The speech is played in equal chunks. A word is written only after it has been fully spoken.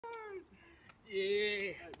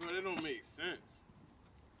Yeah. Bro, that don't make sense.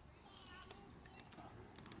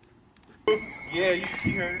 Yeah, you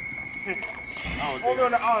heard it. Only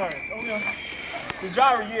on the orange. Only on the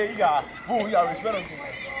driver, yeah, you got respect on him.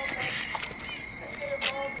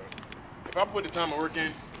 If I put the time I work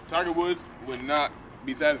in, Tiger Woods would not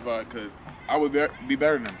be satisfied because I would be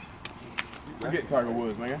better than him. Forget Tiger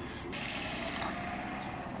Woods, man.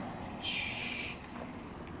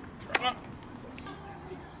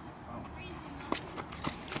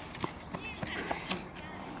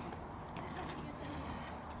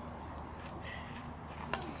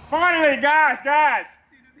 Finally, guys!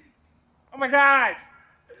 Oh my God!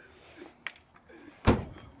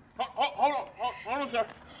 Hold on, sir.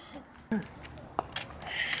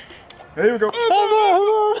 Here we go.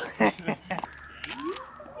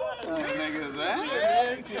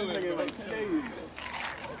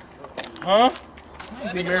 Huh?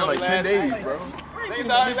 He's been married like 10 days, bro. They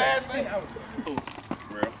saw his ass, man.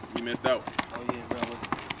 Real, you missed out. Oh yeah, bro.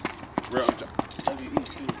 Real, Love you eat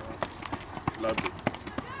too, bro. loved it.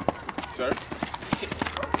 Sir?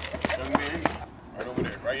 Young man, right over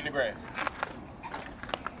there, right in the grass.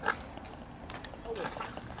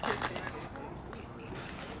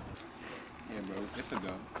 Yeah, bro, it's a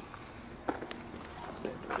go.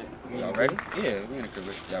 Y'all ready? Yeah, we in a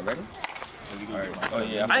career. Y'all ready? Right. Oh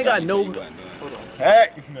yeah, I ain't got no.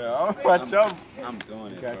 Heck no. Watch out. I'm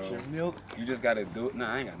doing it, Got bro. your milk. You just gotta do it.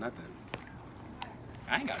 Nah, I ain't got nothing.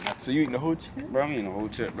 I ain't got nothing. So you eating the whole chip? Bro, I'm eating the whole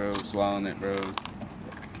chip, bro. Swallowing it, bro.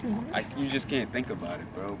 You just can't think about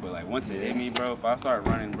it, bro. But like once it hit me, bro, if I start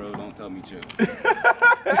running, bro, don't tell me chill.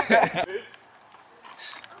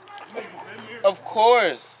 Of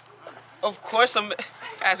course. I'm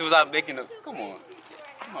asking without making a. Come on.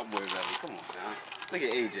 My boy, baby. Come on, man. Look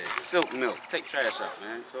at AJ. Silk milk. Take trash out,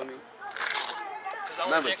 man. You feel me?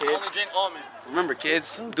 Remember,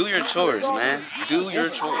 kids, do your chores, man. Do your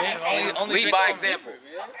chores. Lead by example.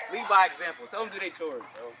 Lead by example. Tell them to do their chores,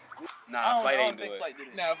 bro. Nah, Flight ain't do it.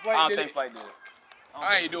 Nah, I don't think Flight do it.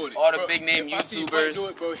 I ain't doing it. All the big name YouTubers. Do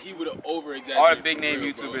it, bro, he would have over-exaggerated. All the big name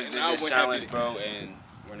YouTubers did this challenge, bro, and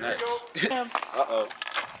we're next. Uh-oh.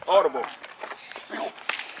 Audible.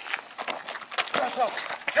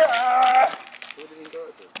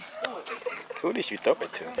 Who did you throw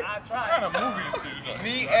it to? What kind of movie is this?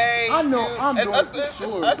 Me, A, I know, I'm doing it for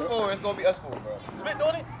sure, Us bro. four. It's gonna be us four, bro. Smith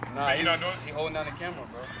doing it? Nah, he not doing it? He holding down the camera,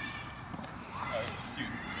 bro. Excuse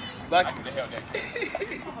me. Like, I can hell that.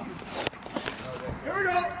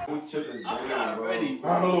 I'm ready.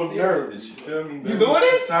 I'm a little nervous, you feel me? You doing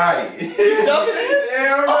it? Excited. You jumping in?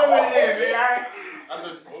 Yeah, I'm running in, man. I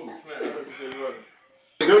thought, oh, snap, I thought you said you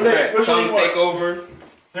were. Tongue take over.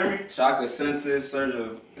 Hear me? Shock of senses, surge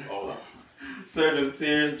of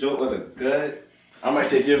tears, jolt with a gut. I might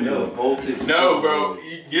take your Yo, milk. voltage. No, bro,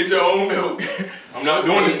 you get your own milk. I'm not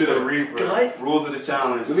doing this to the today. reaper. Rules of the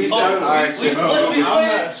challenge. We split.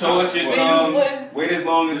 Show us your tongue. Wait as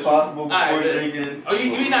long as possible before drinking. Oh,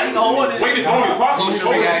 you not eating the whole one? Wait as long as possible.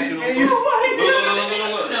 Social reaction on social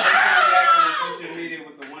media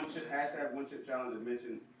with the #1 chip challenge and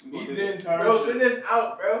mention. Bro, send this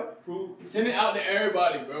out, bro. Send it out to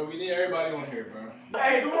everybody, bro. We need everybody on here, bro.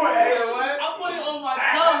 Hey, come on, hey. I put it on my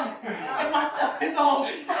tongue, and my tongue is all.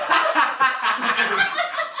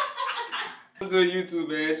 Good YouTube,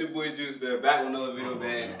 man. It's your boy Juice, man. Back with another video,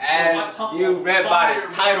 man. As you read by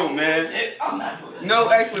the title, man. I'm not doing it. No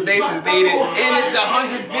explanations needed. And it's the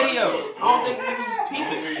 100th video. I don't think niggas was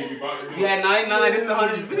peeping. You had 99, this the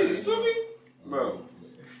 100th video. You feel me? Bro.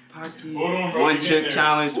 Pocky. One chip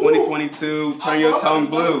challenge 2022. Turn your tongue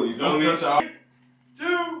blue. You feel me?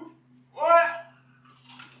 2, 1.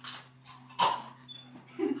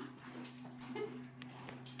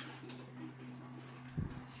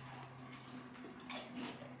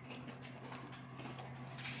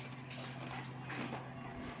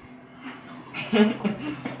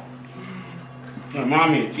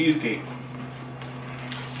 Remind me of cheesecake.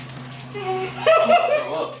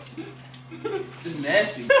 This is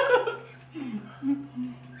nasty.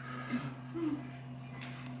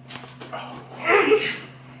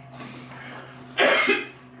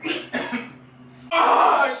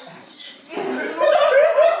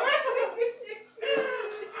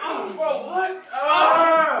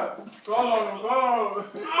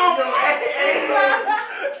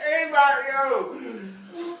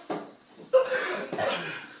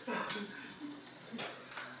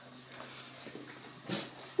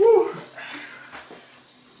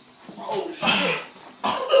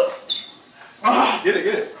 Get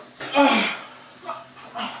it.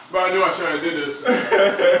 Bro, I knew I should have did this.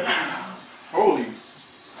 Holy.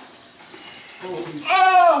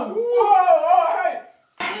 Oh! Whoa! Oh,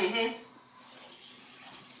 hey!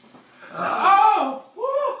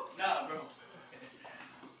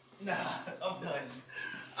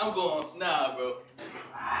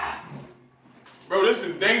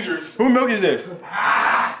 Who milk is this?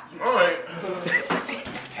 All right.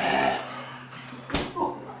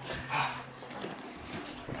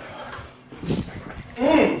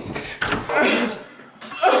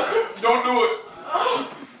 Don't do it.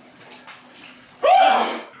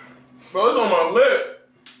 Bro, it's on my lip.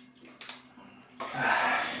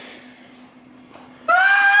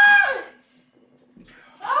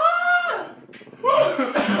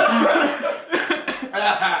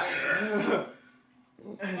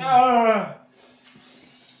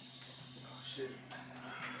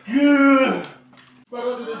 Bro,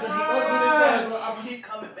 don't do this. Don't do this, bro. I keep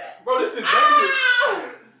coming back. Bro, this is dangerous.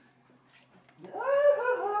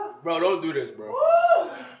 Bro, don't do this, bro.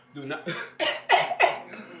 Do not.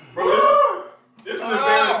 Bro, this is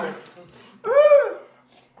embarrassing.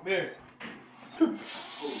 Man.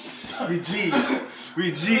 We G's.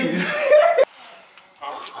 We G's.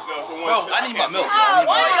 Bro, I need my milk. Oh, I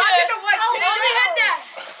did the white shit. Let me hit that.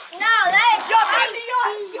 No, that's let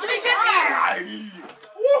me get that.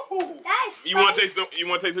 That's You want to taste some? You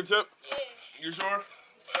want to taste some chip? Yeah. You sure?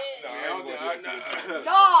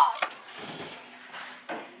 Dog.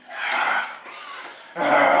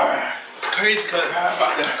 Crazy cut.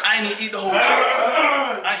 I ain't even eat the whole chip.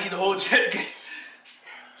 I ain't eat the whole chip.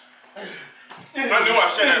 I knew I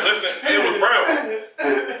shouldn't have listened. It was brown.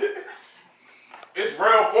 It's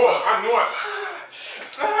brown for I knew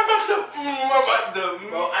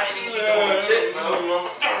Bro, I ain't even eat the whole chip, bro.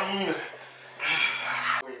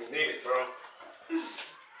 We need it, bro.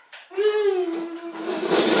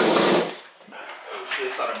 Shit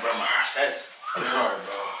started to burn my chest. I'm sorry,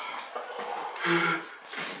 bro.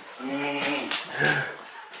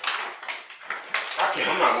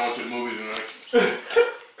 I'm not going to the movies tonight.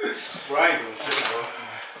 Bro, I ain't doing shit, bro.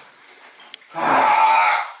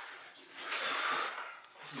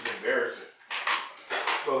 This is embarrassing.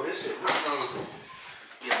 Bro, this shit.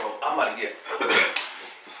 Yeah, bro, I'm about to get.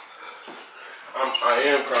 I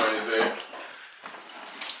am crying today.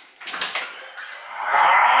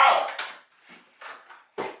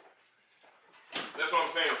 That's what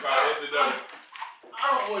I'm saying, Kyle. It's the devil. I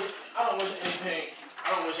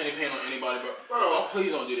don't wish any pain on anybody, bro.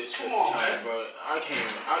 Please don't do this shit, bro. I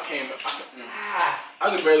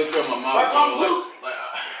can barely feel my mouth. Bro. Like,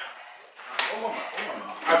 oh my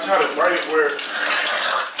mouth. I try to write it where.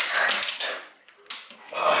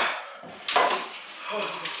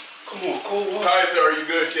 Come on, cold water. Kyle said, "Are you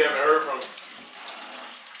good?" She haven't heard from me.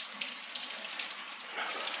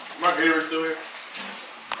 My Gatorade still here.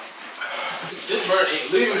 This bird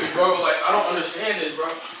ain't leaving me, bro. Like, I don't understand this, bro.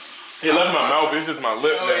 It left my mouth. It's just my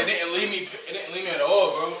lip No, now. it didn't leave me. It didn't leave me at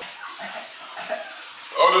all, bro.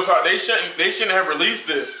 Oh, those they shouldn't have released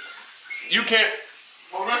this. You can't.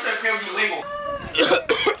 Well, Russia can't be legal.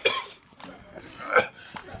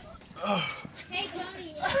 Hey,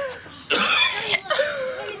 Cody.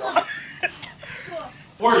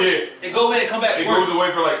 Worse. Yeah. It go in and come back. It goes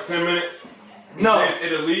away for like 10 minutes. No. Then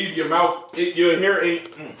it'll leave your mouth. Your hair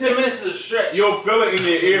ain't. 10 minutes is a stretch. You'll feel it in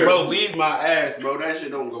your ear. Bro, leave my ass, bro. That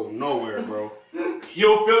shit don't go nowhere, bro.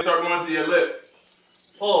 You'll feel it start going to your lip.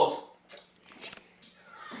 Pause.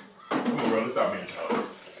 Come on, bro. Let's stop being tough.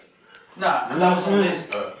 Nah, cause I was on this.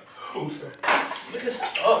 Who said? Look at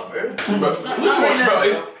bro. Which Not one, right bro? now,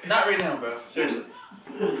 bro. Not right now, bro. Seriously.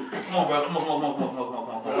 Come on, bro. Come on.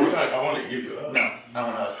 I want to give you that. No, I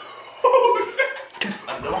don't know. I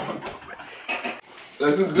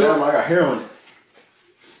don't. Damn, I got hair on it.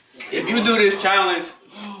 If you do this challenge,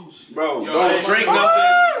 bro, Yo, don't hey, drink bro. nothing.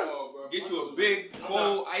 Oh, bro. Get you a big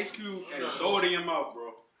cold ice cube and throw it in your mouth,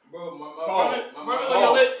 bro. Bro, my Bro, on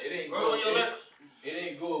your lips. It ain't Bro, go. on your lips. It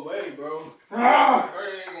ain't go away, bro. Bro,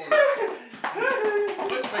 it ain't going.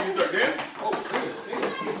 Let's make you start dancing.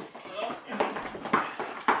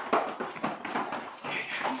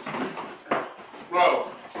 Bro.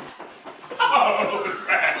 Oh, it's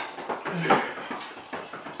bad.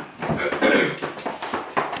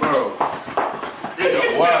 Bro. Get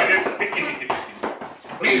your Wow.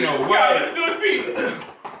 Ain't no way. Let's do his piece.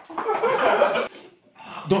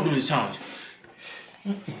 Don't do this challenge.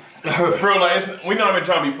 Bro, like, we're not even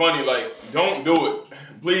trying to be funny. Like, don't do it.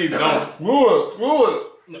 Please don't. Rule it.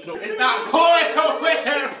 No, it's not going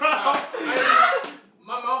nowhere, bro.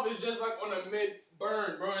 My mouth is just like on a mid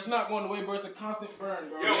burn, bro. It's not going away, bro. It's a constant burn,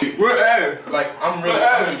 bro. Yo, What ass? like, I'm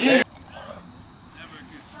really.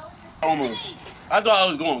 Almost. I thought I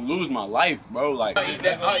was gonna lose my life, bro. Like,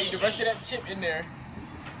 I'll eat the rest of that chip in there.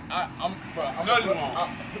 I'm No, you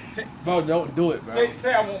won't. Bro, don't do it, bro.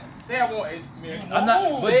 Say I won't. Say I won't eat, man. I'm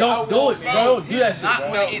not, but don't do it, bro. Don't do that shit, Not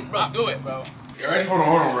bro. gonna eat, bro. Do it, bro. You ready? Hold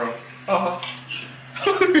on, bro.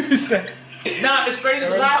 Nah, it's crazy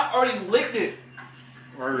because I already licked it.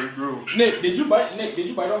 Nick, did you bite? Nick, did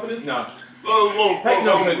you bite off of this? No. Hey,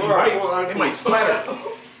 no, it might splatter.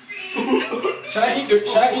 Should I eat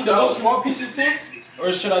the little small pieces too,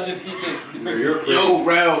 or should I just eat this? The big Yo,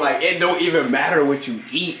 bro, like it don't even matter what you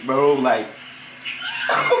eat, bro. Like,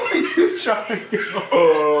 you trying to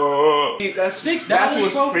get that's $6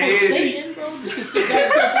 what's bro, crazy. for Satan, bro. This is $6 for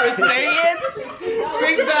Satan.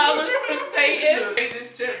 $6 for Satan. Make this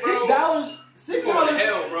shit, bro. $6.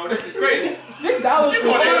 Hell, bro, this is crazy. $6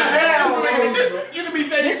 for Satan. You can be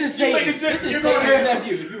saying This is Satan. This is Satan's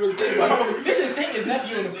nephew. If you really think about it, this is Satan's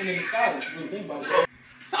nephew in the disguise. If you really think about it.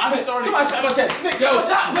 Somebody slap my chest. Nick, yo,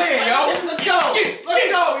 stop playing, yo. Let's go.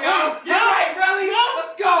 Let's go, yo. Get right, brother.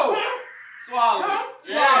 Let's go. Swallow it.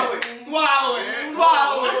 Swallow it. Swallow it.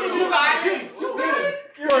 Swallow it. You got it.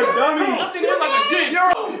 You're a dummy. I'm thinking like a dick.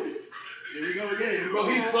 Here we go again. Bro,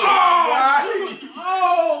 he's so. Oh.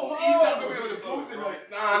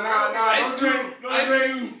 Nah. Don't drink. Don't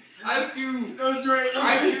drink. Ice Cube. Don't drink.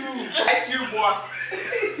 Ice Cube, boy.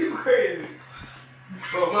 You crazy.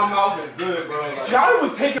 Bro, my mouth is good, bro. Like, Y'all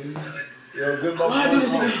was taking. Why do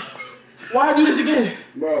this again? Why do this again?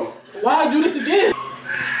 bro. Why do this again?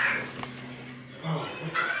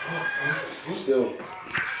 I'm still.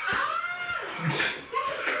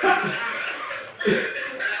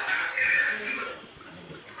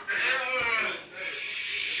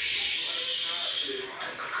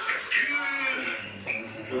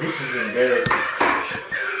 This is embarrassing.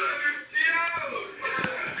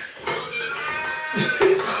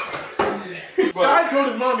 Sky told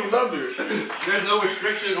his mom he loved her. There's no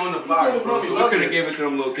restriction on the box, bro. So we could have gave it to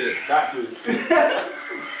them little kids. Got to.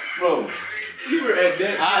 Bro, you were at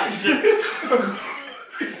that.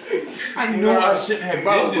 I know how shit had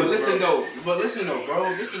Bro, been but this, listen bro. though,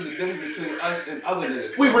 bro. This is the difference between us and other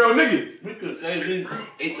niggas. We real niggas. We could say we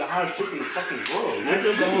ate the hottest chick in the fucking world. I'm not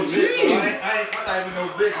even no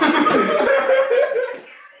bitch.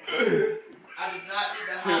 I did not eat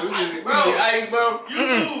that hot pocket. Bro,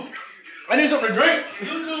 YouTube. I need something to drink.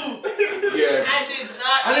 YouTube. Yeah. I did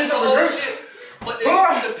not I need eat the something to whole drink. shit. But the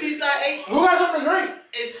piece I ate Who got something to drink?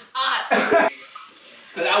 is hot.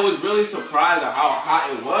 Cause I was really surprised at how hot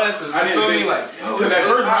it was. Cause I didn't think like, yo, Cause at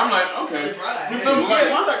first I'm like, okay. you feel me?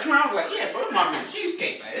 Yeah, once I turned around, I was like, yeah, bro, my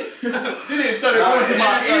cheesecake, man. Then it started going to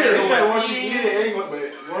my ears. They said once you eat it anyway,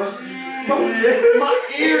 but once you My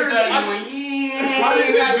ears. Why do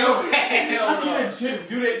you gotta go? How can a chip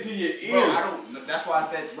do that to your Bro, ears? I don't. That's why I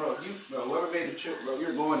said, bro, whoever made the trip, bro,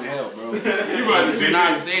 you're going to hell, bro. You about to see You're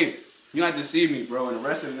not me. safe. You have to see me, bro, and the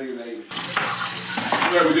rest of the niggas ain't.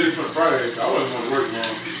 Yeah, we did this on Friday. I wasn't going to work,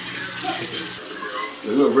 man.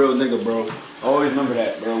 You're a real nigga, bro. Always remember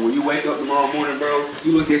that, bro. When you wake up tomorrow morning, bro,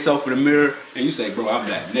 you look at yourself in the mirror and you say, bro, I'm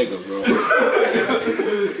that nigga, bro.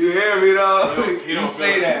 You hear me, dog? He don't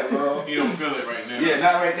say feel that, it. bro. You don't feel it right now. Yeah,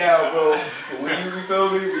 not right now, bro. But when you feel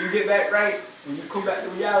me, when you get back right, when you come back to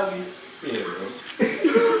reality, yeah, bro.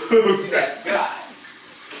 You got God.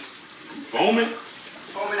 Foaming?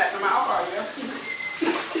 Foaming at the mouth, yeah.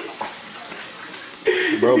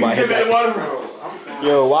 Bro, about to hit Give that that. water, bro.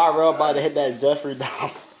 Yo, why bro about to hit that Jeffrey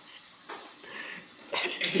Dahmer?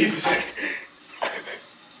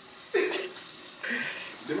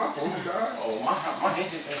 Did my phone die? Oh, my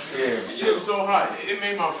hand just Shit was so hot, it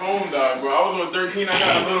made my phone die, bro. I was on 13, I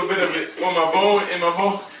got a little bit of it on my phone, and my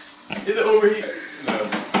phone, is it overheat? No.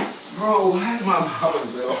 Bro, why is my mouth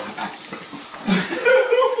so hot?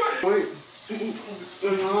 Wait.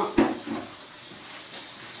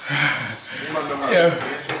 Yeah.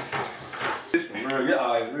 bro, your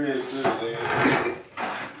eyes real good, man.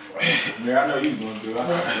 Man, I know you gonna do it.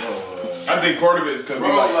 I think part of it is because,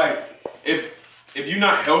 Bro, like, if you're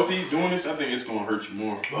not healthy doing this, I think it's gonna hurt you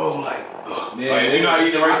more. Bro, like, Like, if you're not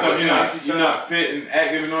eating the right stuff, you're not fit and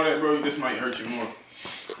active and all that, bro, this might hurt you more.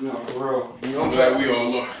 No, for real. I'm glad we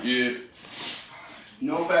all look. Yeah.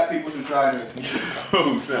 no fat people should try this.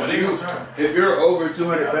 Oh, son. If you're over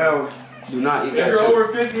 200 pounds, do not eat If that you're shit. over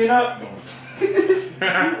 50 and up,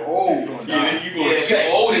 old. Yeah, you gonna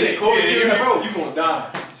Yeah, old is cold. bro, you gonna die.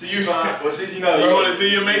 See you. Well, since you know, You want to see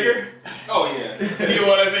your maker? Oh, yeah. You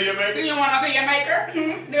want to see your maker? You want to see your maker?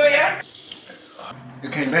 Do ya?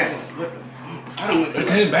 It came back. I don't went through It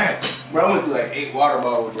came back. Bro, I went through like 8 water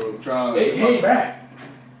bottles, bro. Trying It came back.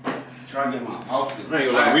 to get my mouth to I ain't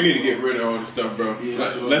gonna lie, we need to get rid of all this stuff, bro.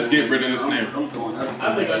 Let's get rid of this now. I'm throwing everything. I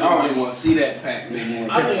think I I need don't to even want to see that pack anymore.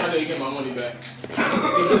 I think I need to get my money back.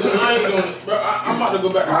 Because I ain't doing it, bro. I'm about to go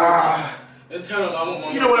back to work and tell them I want my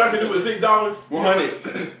money. You know what I can do with $6? 100.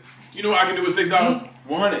 You know what I can do with $6?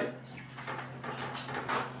 100.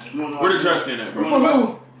 Where the trash can at, For bro?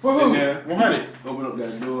 who? For In who? there. 100. Open up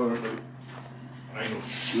that door.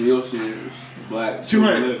 Real serious. Black.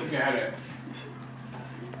 200. You can have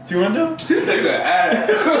that. 200? Take that ass.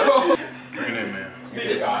 Look at that,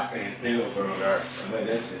 man. God, stand still, bro. Like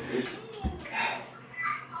that shit.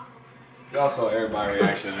 Y'all saw everybody's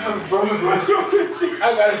reaction now.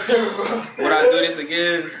 I got a shirt, bro. Would I do this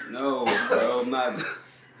again? No, bro.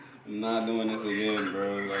 I'm not doing this again,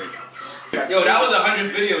 bro. Like, yo, that was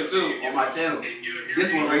 100 video too on my channel.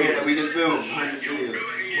 This one right here that we just filmed, 100 video.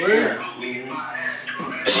 Where?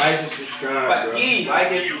 Like and subscribe, But bro.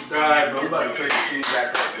 like and subscribe, bro. We about to turn this shit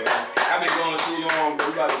back up, bro. I've been going too long, but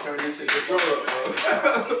we about to turn this shit back up,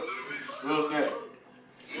 bro. Real shit.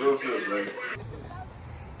 Real shit, bro.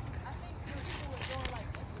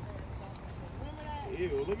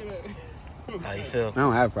 Ew, look at that. How you feel? I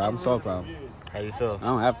don't have problems, solve problems. How you feel? I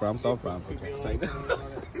don't have problems, solve problems. Okay.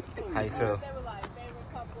 How you feel?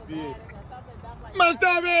 Must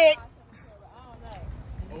stop it!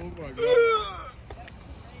 Oh my god.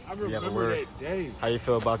 I You have a remember word? that day. How you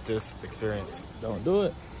feel about this experience? Don't do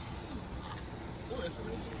it.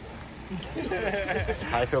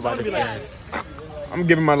 How you feel about the experience? I'm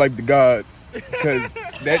giving my life to God because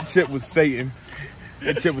that chip was Satan.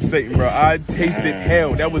 That chip was Satan, bro. I tasted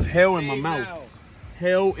hell. That was hell in my mouth.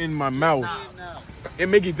 Hell in my mouth. It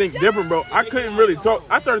make you think different, bro. I couldn't really talk.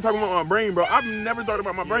 I started talking about my brain, bro. I've never talked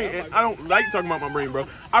about my brain, and I don't like talking about my brain, bro.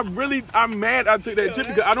 I'm mad I took that chip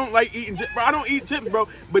because I don't like eating chips, bro. I don't eat chips, bro.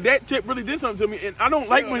 But that chip really did something to me, and I don't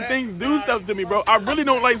like when things do stuff to me, bro. I really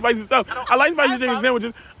don't like spicy stuff. I like spicy chicken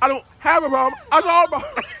sandwiches. I don't have a problem. I saw a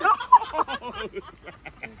problem.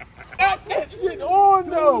 Act that shit on,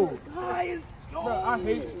 though. Bro, I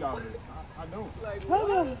hate Scarlett. I don't. I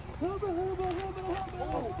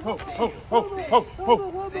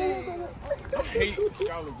hate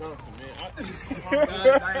Scarlett Johnson, man.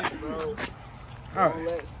 Bro. Don't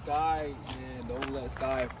let Sky, man. Don't let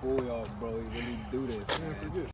Sky fool y'all, bro. He really do this, man.